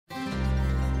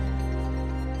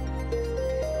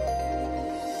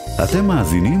אתם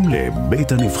מאזינים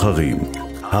לבית הנבחרים,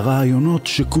 הרעיונות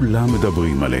שכולם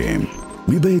מדברים עליהם,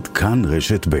 מבית כאן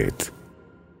רשת בית.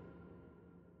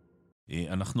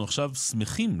 אנחנו עכשיו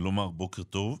שמחים לומר בוקר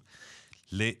טוב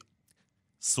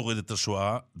לשורדת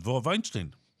השואה, דבורה ויינשטיין.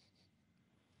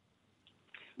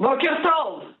 בוקר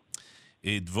טוב.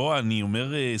 דבורה, אני אומר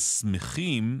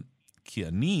שמחים, כי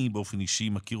אני באופן אישי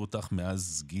מכיר אותך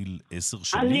מאז גיל 10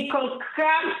 שנים. אני כל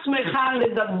כך שמחה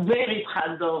לדבר איתך,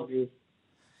 דובי.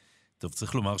 טוב,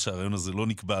 צריך לומר שהרעיון הזה לא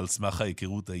נקבע על סמך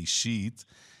ההיכרות האישית,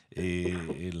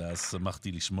 אלא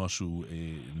שמחתי לשמוע שהוא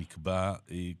נקבע.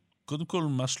 קודם כל,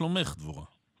 מה שלומך, דבורה?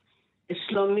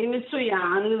 שלומי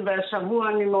מצוין, והשבוע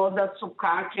אני מאוד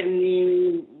עסוקה, כי אני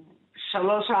 3-4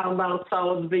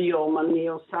 הרצאות ביום אני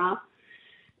עושה,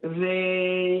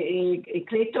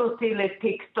 והקליטו אותי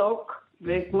לטיק טוק,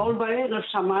 ואתמול בערב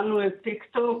שמענו את טיק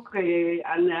טוק,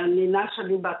 הנינה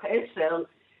שלי בת 10,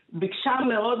 ביקשה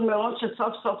מאוד מאוד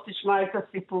שסוף סוף תשמע את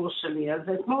הסיפור שלי, אז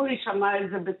אתמול היא שמעה את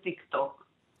זה בטיק טוק.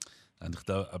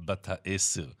 הנכדה בת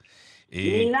 10.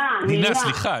 נינה,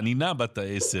 סליחה, נינה בת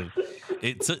 10.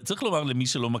 צריך לומר למי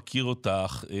שלא מכיר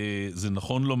אותך, זה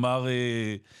נכון לומר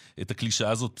את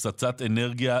הקלישאה הזאת, פצצת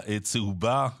אנרגיה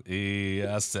צהובה,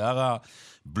 השיער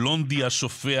הבלונדי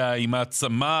השופע עם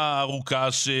העצמה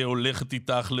הארוכה שהולכת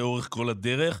איתך לאורך כל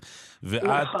הדרך,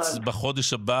 ואת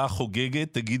בחודש הבא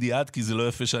חוגגת, תגידי את, כי זה לא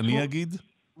יפה שאני אגיד.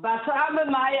 ב10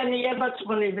 במאי אני אהיה בת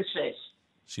 86.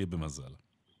 שיהיה במזל.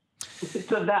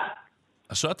 תודה.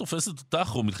 השואה תופסת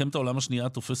אותך, או מלחמת העולם השנייה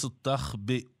תופסת אותך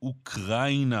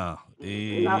באוקראינה.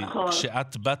 נכון.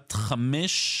 כשאת בת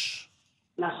 5.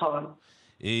 נכון.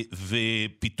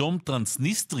 ופתאום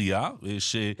טרנסניסטריה,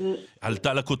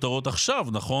 שעלתה לכותרות עכשיו,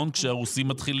 נכון? כשהרוסים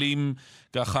מתחילים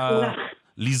ככה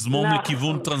לזמום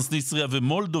לכיוון טרנסניסטריה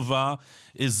ומולדובה,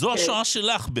 זו השואה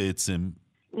שלך בעצם.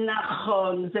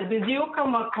 נכון, זה בדיוק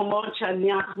המקומות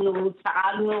שאנחנו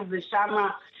צעדנו, ושם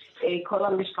כל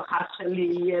המשפחה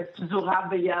שלי פזורה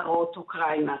ביערות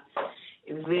אוקראינה.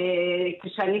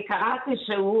 וכשאני קראתי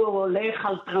שהוא הולך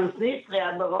על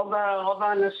טרנסניסטריה, רוב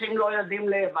האנשים לא יודעים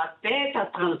לבטא את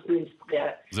הטרנסניסטריה.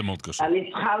 זה מאוד קשה.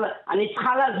 אני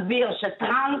צריכה להסביר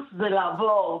שטרנס זה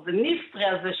לעבור,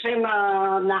 וניסטריה זה שם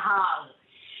הנהר.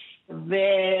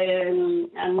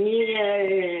 ואני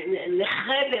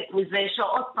נחרדת מזה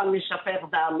שעוד פעם משפר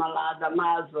דם על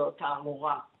האדמה הזאת,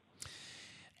 הארורה.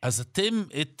 אז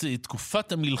אתם את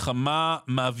תקופת המלחמה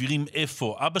מעבירים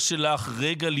איפה? אבא שלך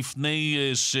רגע לפני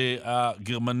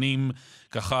שהגרמנים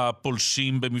ככה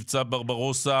פולשים במבצע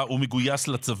ברברוסה, הוא מגויס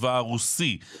לצבא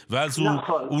הרוסי, ואז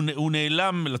נכון. הוא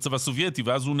נעלם לצבא הסובייטי,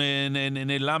 ואז הוא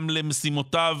נעלם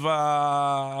למשימותיו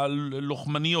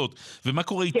הלוחמניות. ומה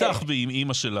קורה איתך ועם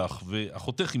אמא שלך,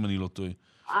 ואחותך אם אני לא טועה?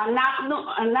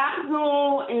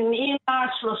 אנחנו עם אמא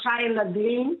 3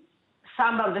 ילדים,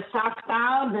 סבא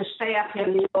וסבתא ושתי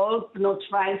אחייניות, בנות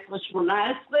 17-18.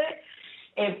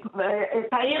 את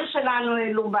העיר שלנו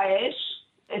העלו באש,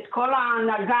 את כל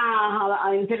ההנהגה,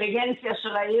 האינטליגנציה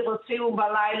של העיר הוציאו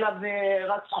בלילה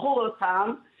ורצחו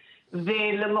אותם,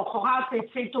 ולמחרת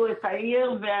הציתו את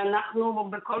העיר, ואנחנו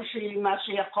בכל מה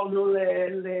שיכולנו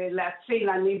להציל,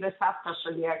 אני וסבתא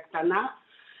שלי הקטנה,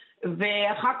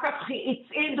 ואחר כך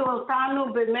הצעידו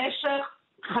אותנו במשך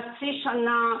חצי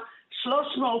שנה,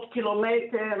 300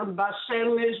 קילומטר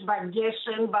בשמש,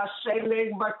 בגשם, בשלג,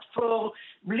 בכפור,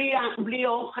 בלי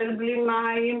אוכל, בלי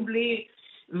מים,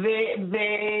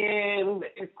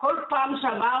 וכל פעם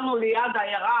שעברנו ליד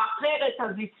עיירה אחרת,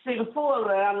 אז הצטרפו,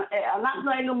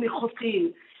 אנחנו היינו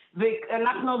מחוטים,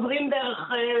 ואנחנו עוברים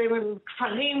דרך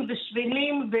כפרים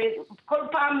ושבילים, וכל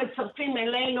פעם מצרפים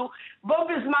אלינו, בו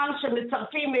בזמן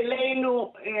שמצרפים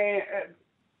אלינו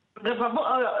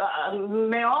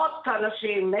מאות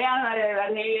אנשים,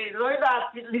 אני לא יודעת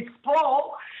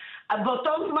לספור,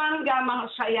 באותו זמן גם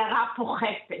השיירה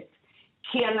פוחתת,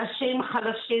 כי אנשים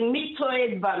חלשים, מי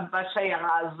צועד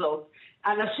בשיירה הזאת?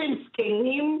 אנשים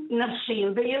זקנים,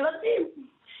 נשים וילדים.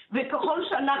 וככל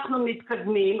שאנחנו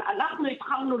מתקדמים, אנחנו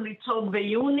התחלנו לצעוד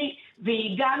ביוני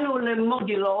והגענו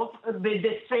למוגילוב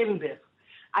בדצמבר.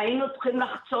 היינו צריכים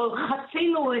לחצות,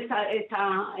 חצינו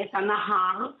את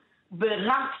הנהר,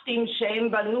 ברפטים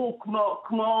שהם בנו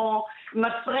כמו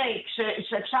מסרק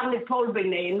שאפשר ליפול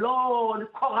ביניהם, לא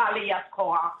קורה ליד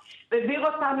קורה. והעביר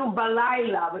אותנו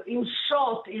בלילה עם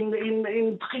שוט, עם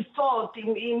דחיפות,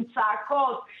 עם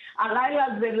צעקות. הלילה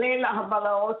זה ליל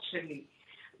הבלעות שלי.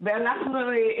 ואנחנו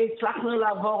הצלחנו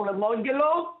לעבור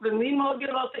למוגילוב,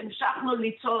 וממוגילוב המשכנו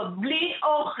לצעוד בלי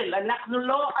אוכל.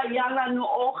 לא היה לנו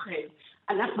אוכל.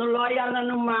 אנחנו לא היה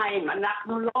לנו מים,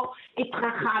 אנחנו לא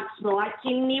התרחצנו,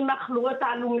 הקינים אכלו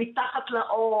אותנו מתחת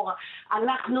לאור,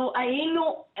 אנחנו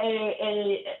היינו,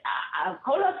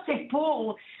 כל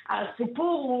הסיפור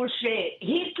הוא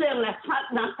שהיטלר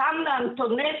נתן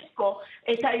לאנטונסקו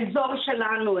את האזור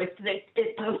שלנו, את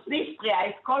טרנסניסטריה,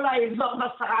 את כל האזור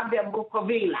בסרביה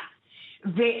בוקובינה.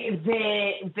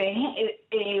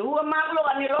 והוא אמר לו,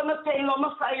 אני לא נותן לא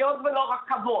משאיות ולא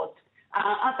רכבות.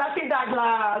 אתה תדאג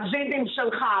לז'ידים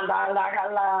שלך,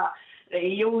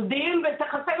 ליהודים,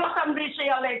 ותחסל אותם בלי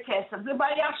שיעלה כסף. זה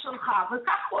בעיה שלך.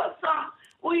 וכך הוא עשה.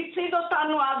 הוא הציד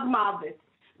אותנו עד מוות.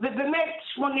 ובאמת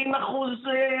 80%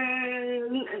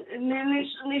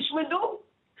 נשמדו.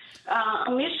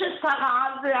 מי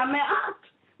ששרד זה המעט.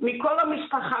 מכל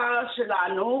המשפחה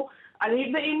שלנו,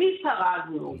 אני ואימי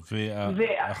שרדנו.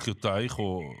 ואחיותייך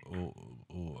או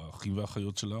האחים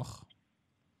והאחיות שלך?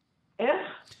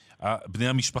 איך? בני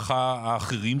המשפחה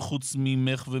האחרים חוץ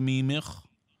ממך ומאמך?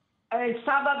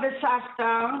 סבא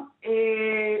וסבתא,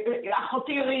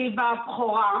 אחותי ריבה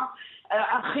הבכורה,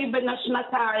 אחי בן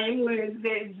השנתיים,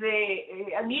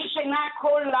 אני ישנה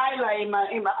כל לילה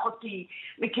עם אחותי,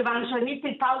 מכיוון שאני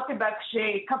טיפלתי בה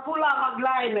כשקפאו לה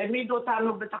הרגליים, העמידו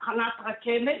אותנו בתחנת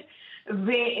רכבת,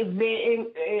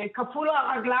 וקפאו לה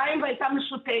הרגליים והייתה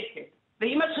משותקת.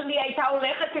 ואמא שלי הייתה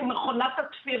הולכת עם מכונת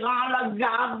התפירה על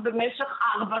הגב במשך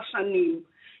 4 שנים.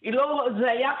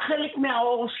 זה היה חלק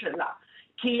מהאור שלה,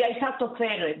 כי היא הייתה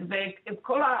תופרת,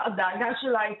 וכל הדאגה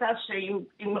שלה הייתה שעם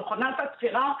מכונת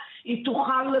התפירה היא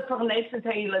תוכל לפרנס את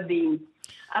הילדים.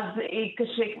 אז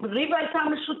כשריבה הייתה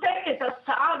משותקת, אז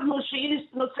צעדנו שהיא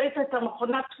נושאת את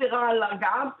המכונת תפירה על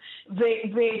הגב,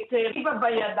 ואת ריבה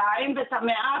בידיים, ואת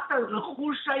המעט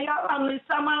הרכוש שהיה אני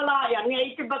שמה עליי, אני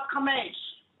הייתי בת 5.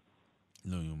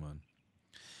 לא יומן.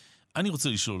 אני רוצה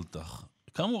לשאול אותך,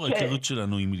 כאמור ההיכרות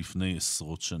שלנו היא מלפני 10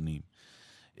 שנים.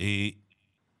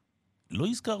 לא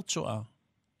הזכרת שואה,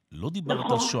 לא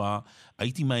דיברת על שואה,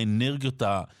 הייתי מהאנרגיות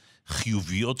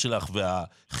החיוביות שלך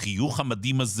והחיוך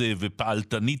המדהים הזה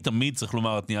ופעלתני תמיד, צריך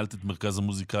לומר, את ניהלת את מרכז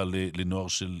המוזיקה לנוער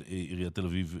של עיריית תל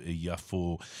אביב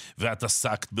יפו, ואת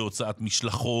עסקת בהוצאת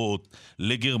משלחות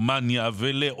לגרמניה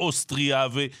ולאוסטריה,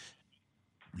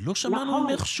 ולא שמענו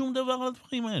ממך שום דבר על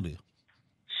הדברים האלה.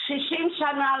 60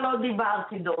 שנה לא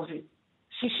דיברתי, דובי.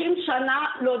 60 שנה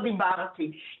לא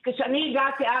דיברתי. כשאני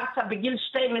הגעתי ארצה בגיל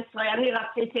 12, אני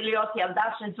רציתי להיות ילדה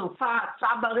שזופה,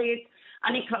 צברית,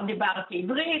 אני כבר דיברתי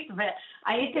עברית,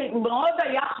 מאוד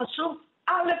היה חשוב,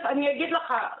 אני אגיד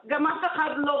לך, גם אף אחד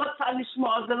לא רצה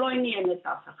לשמוע, זה לא עניין את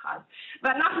אף אחד.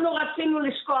 ואנחנו רצינו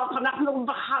לשכוח, אנחנו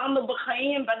בחרנו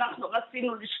בחיים, ואנחנו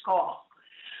רצינו לשכוח.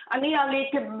 אני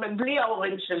עליתי, בלי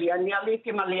ההורים שלי, אני עליתי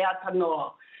עם עליית הנוער.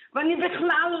 ואני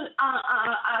בכלל,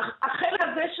 החלק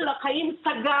הזה של החיים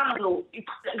סגרנו,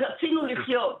 רצינו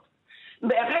לחיות.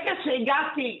 ברגע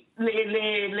שהגעתי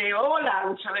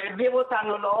להולנד, שהעבירו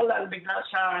אותנו להולנד בגלל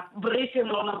שהבריטים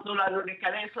לא נתנו לנו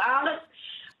להיכנס לארץ,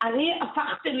 אני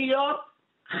הפכתי להיות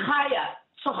חיה,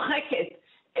 צוחקת,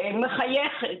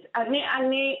 מחייכת.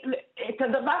 אני את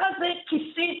הדבר הזה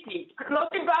כיסיתי. לא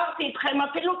דיברתי איתכם,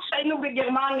 אפילו כשהיינו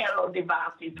בגרמניה לא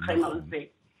דיברתי איתכם על זה.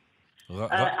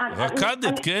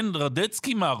 רקדת, כן?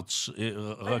 רדצקי מרץ'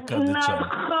 רקדת שם.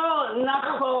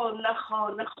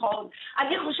 נכון.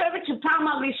 אני חושבת שפעם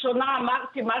הראשונה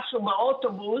אמרתי משהו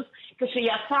באוטובוס,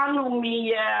 כשיצאנו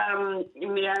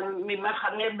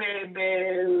ממחנה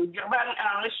בגרמניה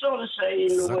הראשון שהיינו...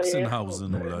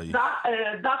 סקסנהאוזן אולי.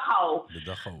 דכאו.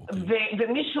 בדכאו,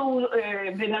 ומישהו,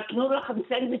 ונתנו לכם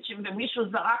סנדוויצ'ים, ומישהו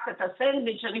זרק את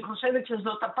הסנדוויץ', אני חושבת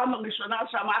שזאת הפעם הראשונה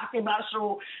שאמרתי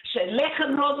משהו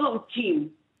שלחם לא זורקים.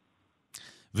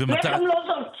 לחם לא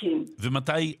זורקים.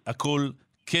 ומתי הכל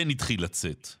כן התחיל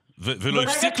לצאת? ולא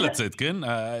הפסיק לצאת, כן?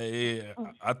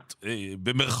 את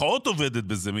במרכאות עובדת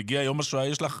בזה, מגיע יום השואה,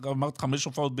 יש לך, אמרת, 5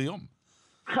 הופעות ביום.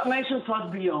 5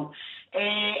 הופעות ביום.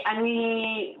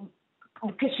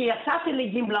 כשיצאתי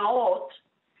לגמלאות,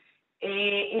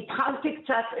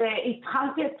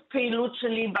 התחלתי את פעילות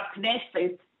שלי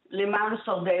בכנסת למען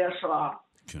שורדי השואה.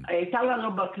 כן. הייתה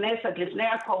לנו בכנסת לפני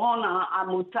הקורונה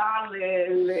עמותה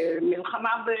למלחמה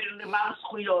למען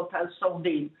זכויות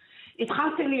השורדים.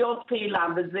 התחלתי להיות פעילה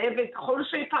בזה, וככל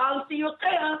שפעלתי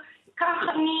יותר, כך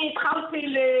אני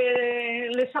התחלתי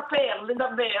לספר,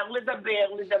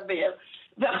 לדבר.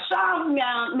 ועכשיו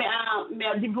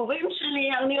מהדיבורים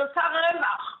שלי אני עושה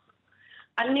רווח.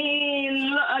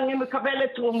 אני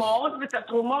מקבלת תרומות, ואת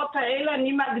התרומות האלה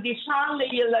אני מקדישה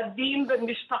לילדים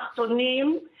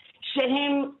במשפחתונים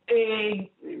שהם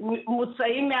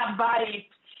מוצאים מהבית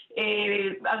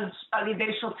על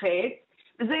ידי שופט.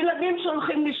 וזה ילדים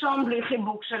שהולכים לישון בלי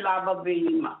חיבוק של אבא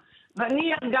ואמא.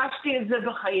 ואני הרגשתי את זה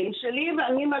בחיים שלי,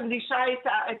 ואני מקדישה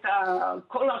את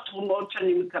כל התרומות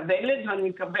שאני מקבלת, ואני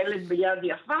מקבלת ביד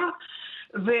יפה,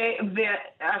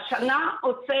 והשנה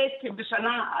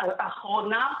בשנה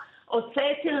האחרונה,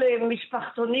 הוצאתי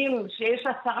למשפחתונים, שיש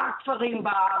 10 כפרים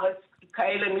בארץ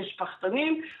כאלה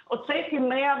משפחתונים, הוצאתי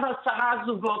 110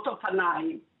 זוגות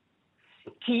אופניים.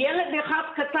 כי ילד אחד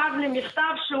כתב לי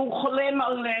מכתב שהוא חולם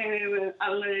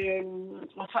על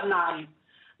אופניים.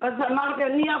 אז אמרתי,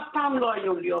 אני אף פעם לא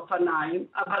היו לי אופניים,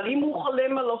 אבל אם הוא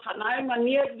חולם על אופניים,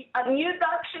 אני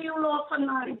יודעת שיהיו לו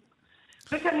אופניים.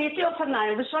 וקניתי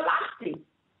אופניים ושלחתי.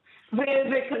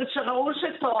 וכשראו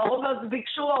שטוב, אז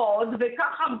ביקשו עוד,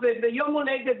 וככה ביום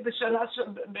הולדת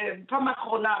בפעם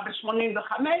האחרונה,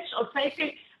 ב-85,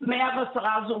 הוצאתי 110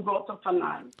 זוגות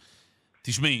אופניים.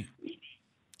 תשמעי,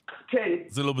 כן.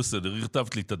 זה לא בסדר,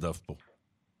 הרטבת לי את הדף פה.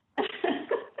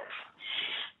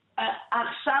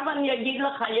 עכשיו אני אגיד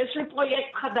לך, יש לי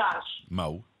פרויקט חדש.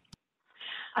 מהו?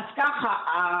 אז ככה,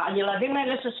 הילדים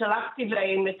האלה ששלחתי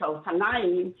להם את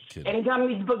האופניים, כן. הם גם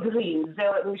מתבגרים. זה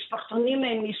משפחתונים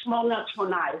הם מ8 עד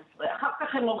 18. אחר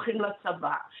כך הם הולכים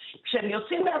לצבא. כשהם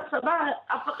יוצאים מהצבא,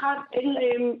 אף אחד,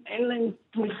 אין להם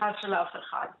תמיכה של אף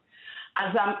אחד. אז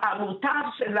העמותה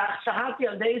של הכשרת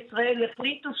ילדי ישראל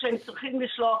החליטו שהם צריכים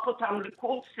לשלוח אותם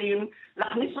לקורסים,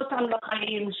 להכניס אותם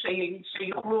לחיים,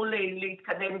 שיוכלו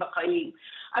להתקדם בחיים.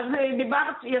 אז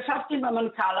ישבתי עם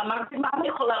המנכ"ל, אמרתי, מה אני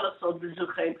יכולה לעשות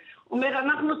בשבילכם? הוא אומר,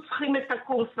 אנחנו צריכים את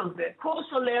הקורס הזה. קורס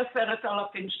עולה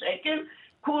 10,000 שקל,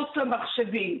 קורס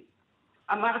למחשבים.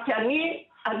 אמרתי,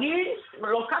 אני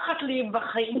לוקחת לי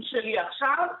בחיים שלי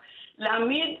עכשיו,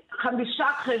 להעמיד 5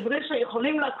 חבר'ה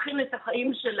שיכולים להתחיל את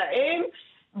החיים שלהם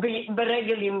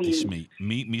ברגל ימין. תשמעי,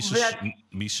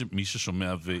 מי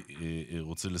ששומע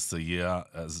ורוצה לסייע,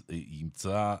 אז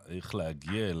ימצא איך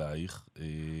להגיע אלייך.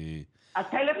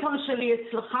 הטלפון שלי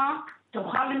אצלך,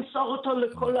 תוכל למסור אותו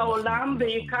לכל העולם,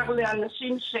 בעיקר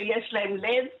לאנשים שיש להם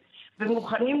לב,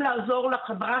 ומוכנים לעזור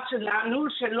לחברה שלנו,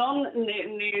 שלא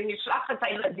נשלח את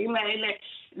הילדים האלה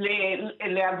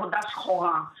לעבודה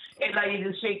שחורה, אלא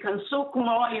שיכנסו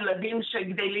כמו הילדים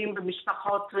שגדלים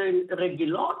במשפחות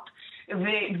רגילות,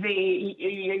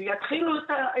 ויתחילו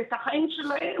את החיים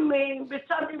שלהם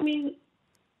בצד ימין.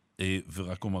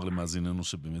 ורק אומר למאזיננו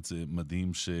שבאמת זה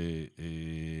מדהים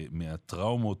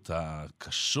שמהטראומות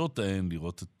הקשות ההן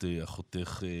לראות את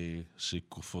אחותך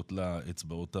שקופות לה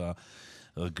אצבעות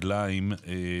הרגליים,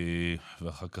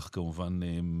 ואחר כך כמובן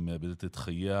מאבדת את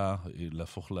חייה,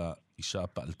 להפוך לאישה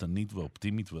הפעלתנית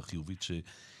והאופטימית והחיובית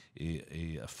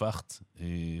שהפכת.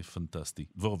 פנטסטי.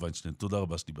 דבורה ויינשטיין, תודה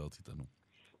רבה שדיברת איתנו.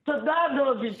 תודה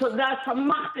דובי, תודה,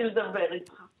 שמחתי לדבר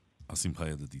איתך. השמחה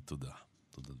ידעתי, תודה.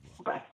 תודה דבורה. ביי.